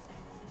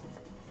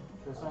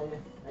 Because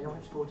I don't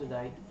have school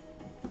today.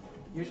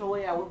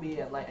 Usually I would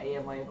be at like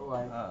AMA at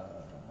 11.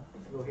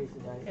 Go here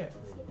today.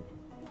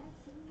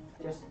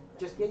 Yeah.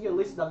 Just get your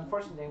list done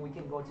first, and then we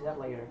can go to that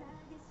later.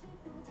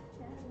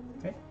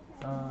 Okay.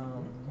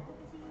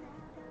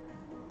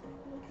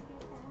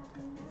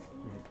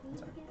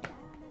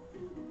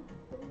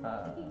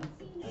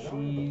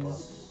 Sorry.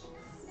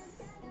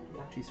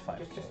 She's 5.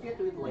 Just get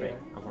to it later.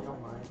 Right. I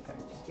don't mind.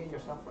 Just get your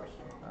stuff first.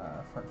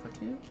 Front for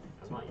 2.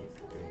 I'm not used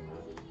to doing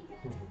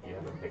that. You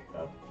haven't picked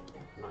up.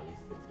 I'm not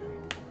used to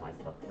doing my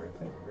stuff first.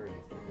 I'm very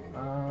used to doing that.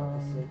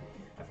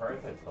 I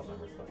prioritize stuff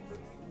member stuff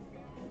first.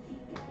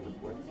 I can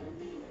afford to.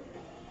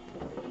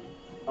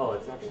 Oh,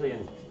 it's actually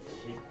in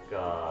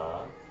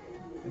Chica.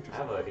 I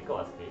have a Rico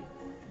SP.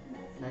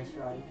 Nice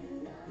try.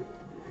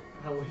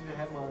 I wish I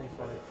had money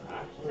for it.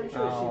 Actually, I'm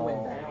sure she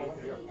went maybe down.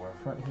 3 or 4.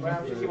 Front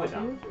Well, here. She went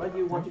down. But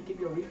you want to keep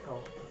your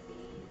Rico.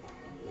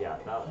 Yeah,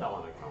 that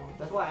one I count.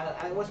 That's why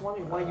I was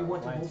wondering why you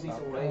want to move these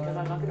away. Because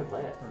I'm not gonna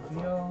play it. That's why.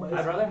 Reveal. But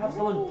I'd rather have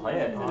someone play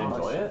it and Oh,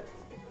 enjoy it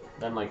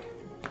than like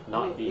I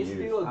not mean, be it's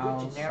used. still a I'll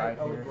good generic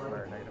side here outplay.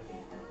 for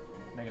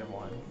negative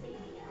 1.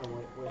 Oh,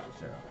 wait, where's the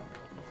 0.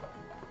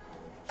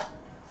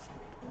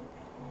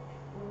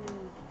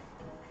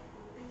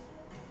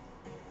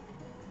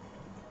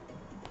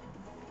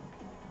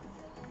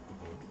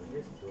 So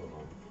here's 2 of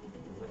them.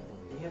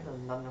 Do you have a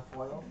none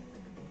foil?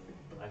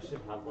 I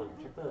should have one.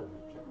 Check these.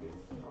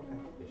 Okay.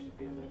 They should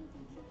be in there.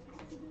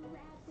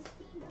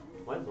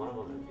 Why is one of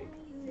them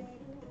empty?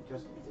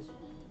 Just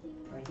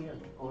right here.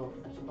 Or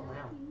I took them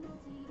out.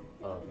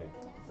 Oh, okay.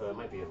 So it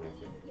might be in there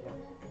too. Yeah.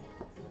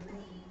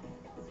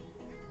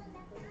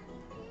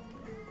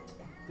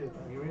 Dude,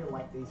 I really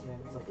like these, man.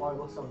 The foil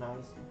looks so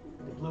nice.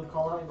 The blue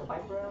color in the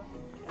background,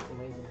 it's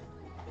amazing.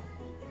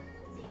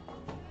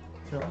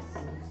 Sure.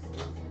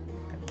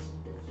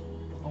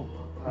 Oh.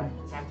 Alright,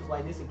 time to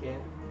play this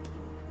again.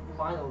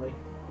 Finally.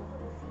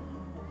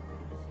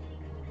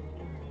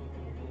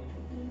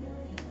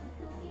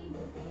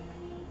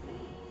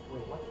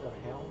 Wait, what the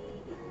hell?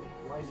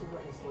 Why is it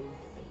letting sleep?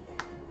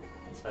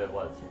 It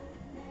was.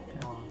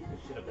 Oh, It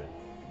should have been.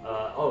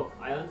 Oh,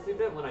 I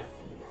unsleeved it when I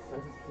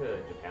sent it to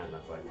Japan,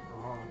 that's why.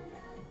 oh,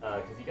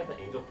 Because you get the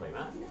Angel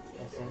playmat.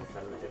 I see.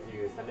 If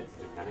you send it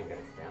to Japan and get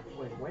it stamped.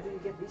 Wait, where did you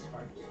get these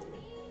cards?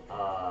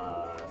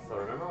 So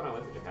remember when I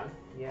went to Japan?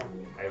 Yeah.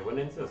 I went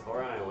into a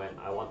store and I went,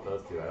 I want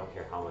those 2, I don't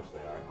care how much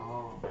they are.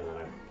 Oh. And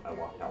then I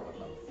walked out with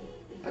them.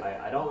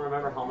 I don't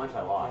remember how much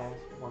I lost. Yes,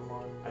 one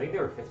more. I think they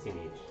were 15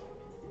 each.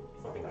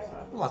 Something like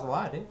that. You lost a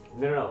lot, dude.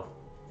 No.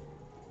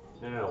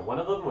 One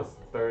of them was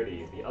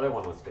 30, the other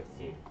one was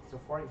 15. So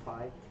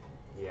 45.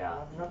 Yeah.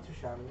 Not too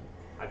shabby.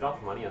 I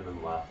dropped money and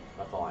then left.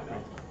 That's all I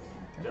know.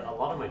 A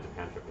lot of my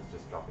Japan trip was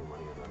just dropping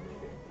money and then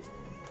leaving.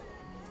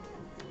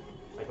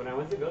 Like when I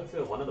went to go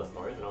to one of the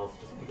stores and I was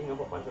just picking up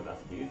a bunch of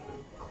SPs,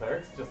 the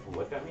clerics just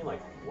looked at me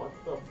like, what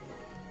the?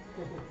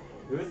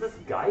 Who is this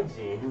guy,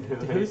 Gene?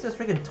 Who's this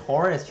freaking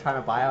tourist trying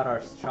to buy out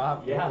our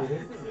shop? Yeah,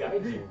 who's this guy,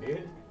 Gene,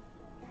 dude?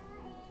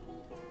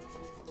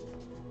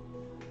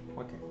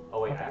 Okay.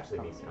 Oh wait, Okay. I actually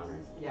need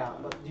counters. Yeah,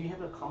 but do you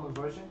have a common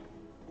version?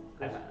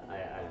 I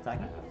have to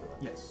look.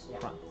 Yes. Yeah.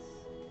 Front.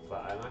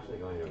 But I'm actually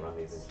going to run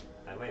these.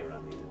 I might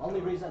run these.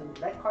 Only reason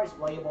that card is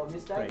playable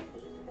this deck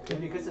is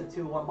because the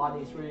 2/1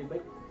 body is really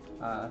big.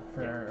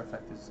 Her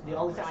effect is. The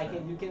only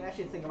thing you can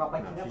actually think about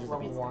backing up is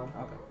level 1.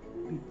 Okay.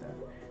 Beat that.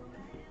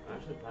 I'm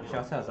actually planning She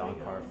also has on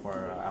card for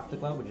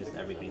Afterglow, which is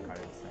every green card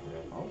in the set.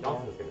 Oh,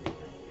 Johnson's gonna be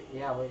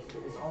there. Yeah, but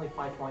it's only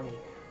 520.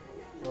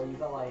 So you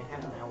got like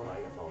half an hour. I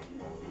guess I'll do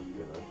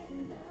this.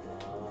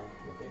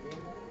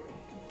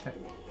 Okay.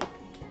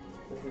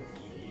 This is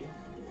ED.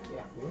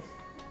 Yeah.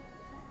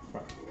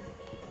 Front.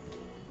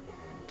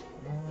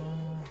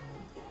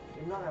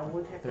 If not, I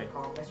would have to Three.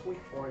 call next week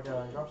for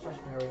the drop slash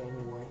parry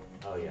anyway.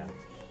 Oh yeah.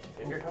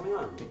 If you're coming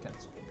on Big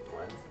cancel.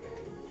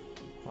 Wednesday.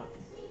 One.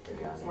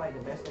 That's like the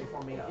best day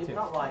for me. Yeah. If Two.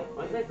 not like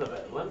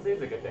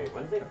Wednesday's a good day.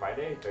 Wednesday,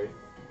 Friday,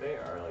 Thursday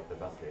are like the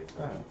best days.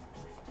 For me.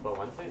 But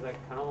Wednesdays I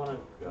kind of want to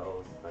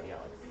go study at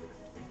like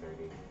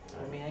 6:30.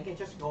 I mean, I can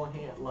just go in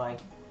here at like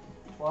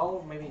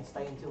 12, maybe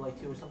stay until like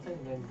 2 or something,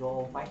 and then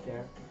go back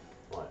there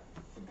What?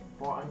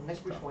 for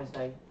next week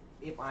Wednesday.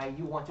 If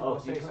you want to Oh, go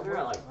so you stay come here somewhere.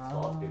 at like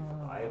 12, dude.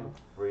 I am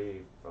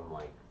free from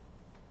like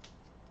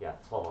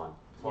 12 on.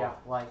 12, Yeah,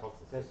 like 12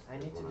 to because 6 I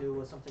is need to when do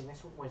I'm something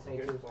next week Wednesday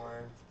free. too. Here's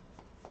for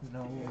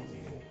No.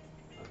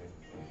 okay.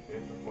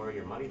 Here's before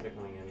your monies are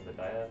coming in. The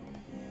dia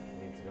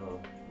needs to go.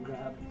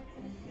 Grab.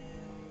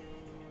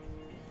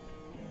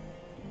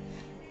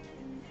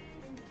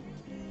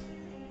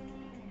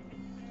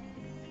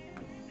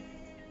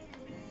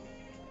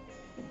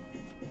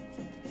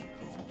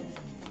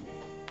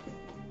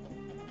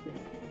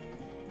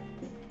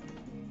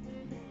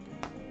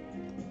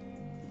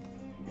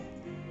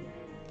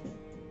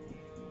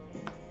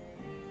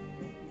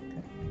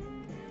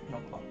 No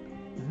clock.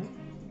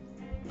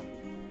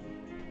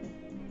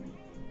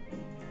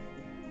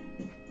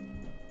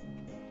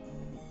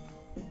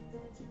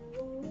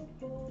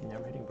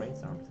 Never hitting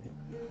brainstorms.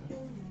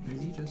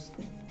 Easy, just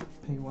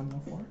pay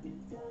 104.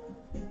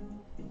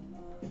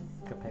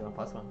 Could pay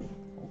 1+1.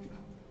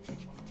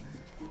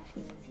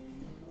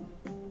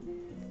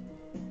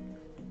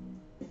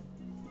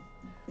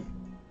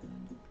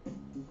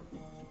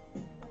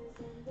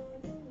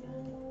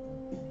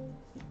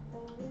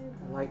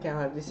 Like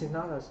this is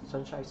not a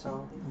sunshine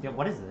song. Yeah,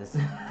 what is this?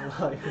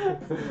 Like,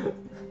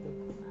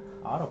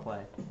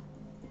 Autoplay.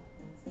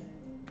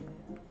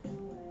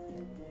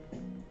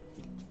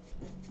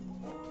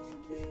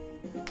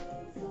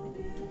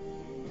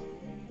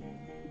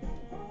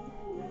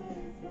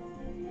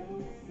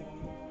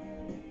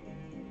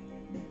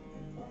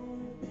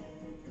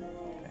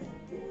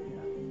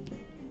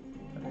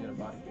 Gotta get a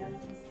body here.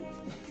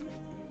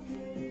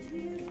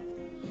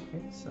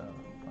 Okay, so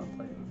I'll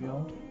play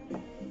reveal.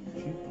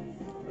 Shoot.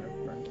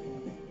 Whatever burns me.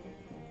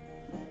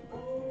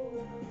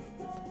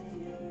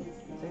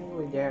 I think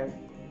with their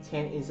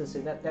 10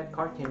 instances that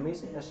card can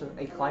miss as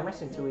a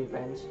climax in 2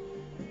 events.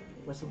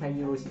 But sometimes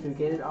you still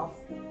get it off.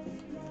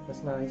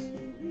 That's nice.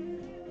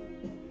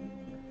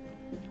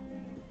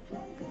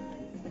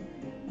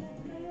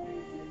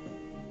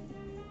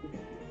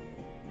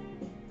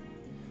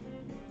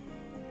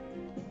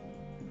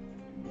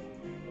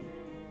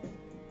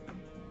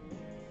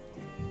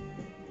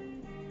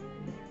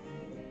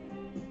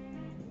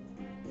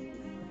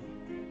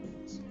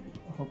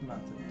 Hope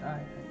not to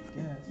die, I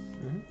guess.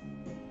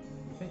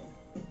 Okay.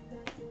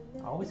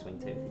 I always swing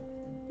 2.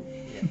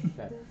 Yeah,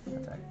 good.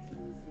 Attack.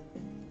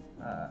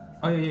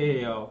 Oh,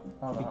 yeah.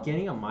 Hold on.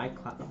 Beginning of my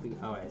class. Oh,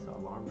 wait, so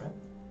alarm, right?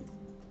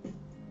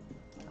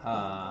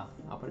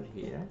 I'll put it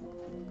here.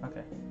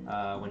 Okay.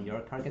 When your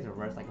card gets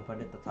reversed, I can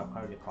put it the top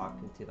card of your clock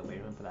into the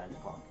weight room, put that in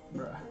your clock.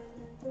 Bruh.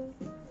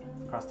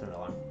 Cross turn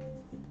alarm.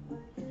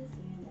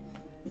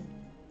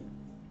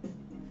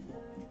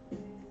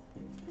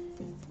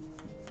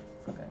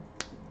 Okay.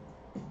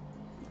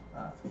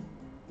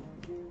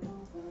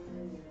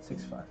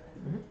 6-5.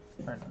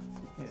 Or no.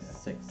 Yeah.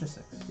 6. Just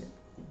 6. Yeah.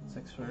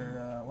 6 for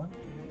 1.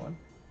 1.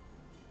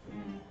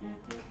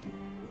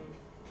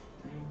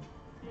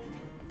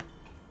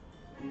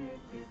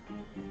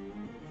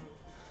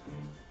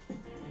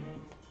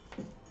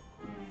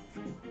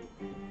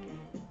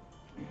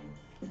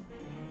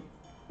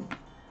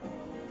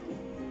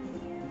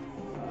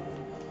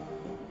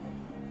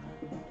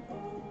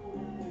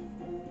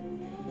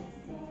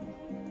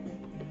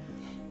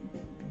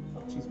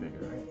 She's bigger,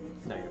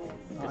 right? No, you're fine.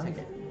 Oh, Just I'm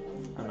take it.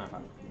 I'm not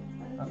fine.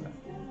 Okay.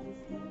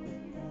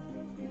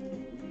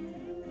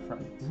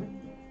 Front.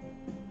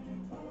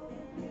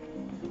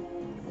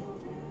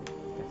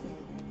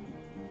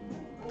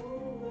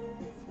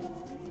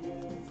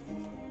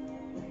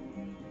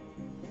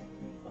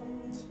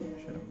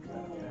 Should have moved that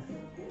up there.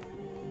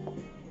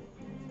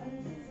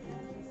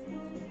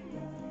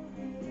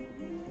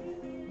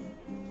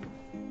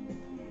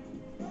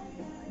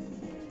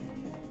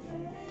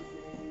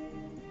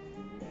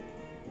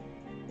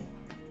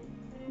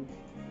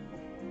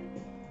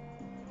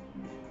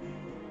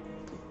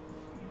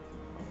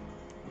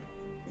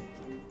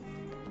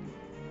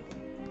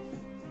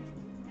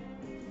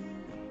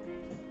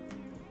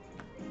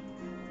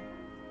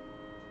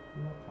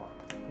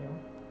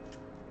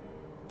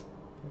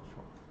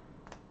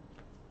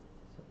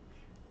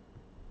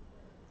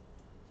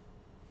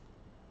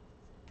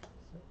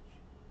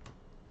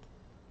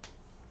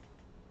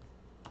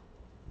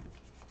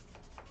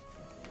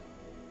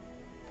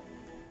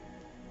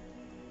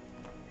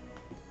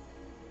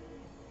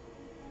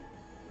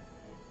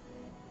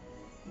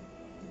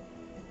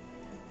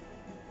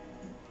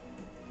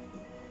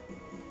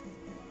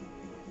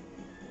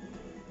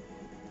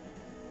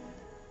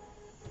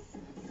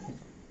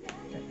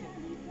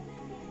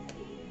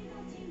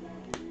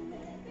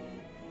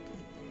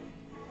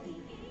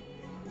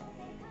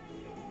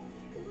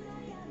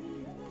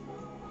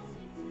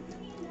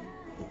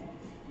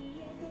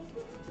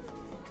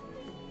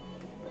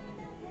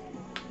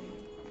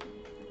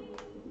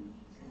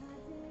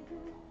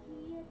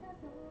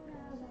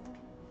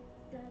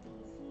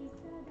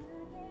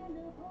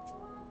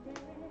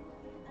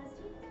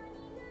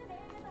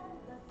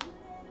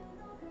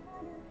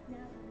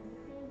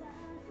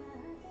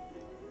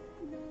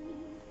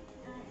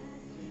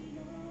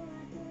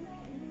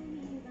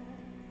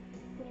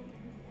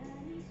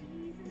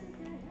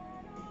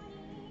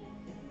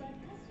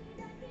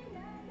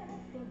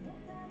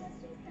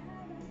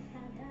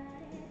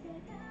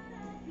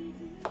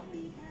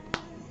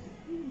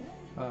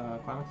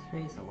 Climax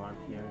phase, alarm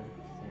here,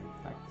 same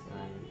effects,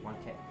 and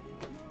 1k.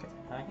 Okay,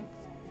 attacking.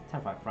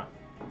 10-5 front.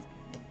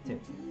 2.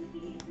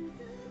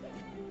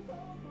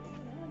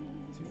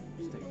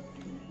 2, stick.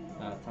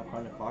 Top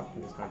card in the clock,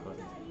 and this card goes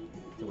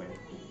into where?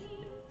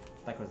 Yeah,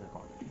 that goes in the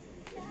corner.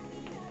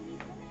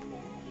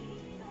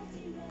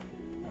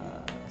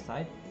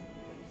 Aside.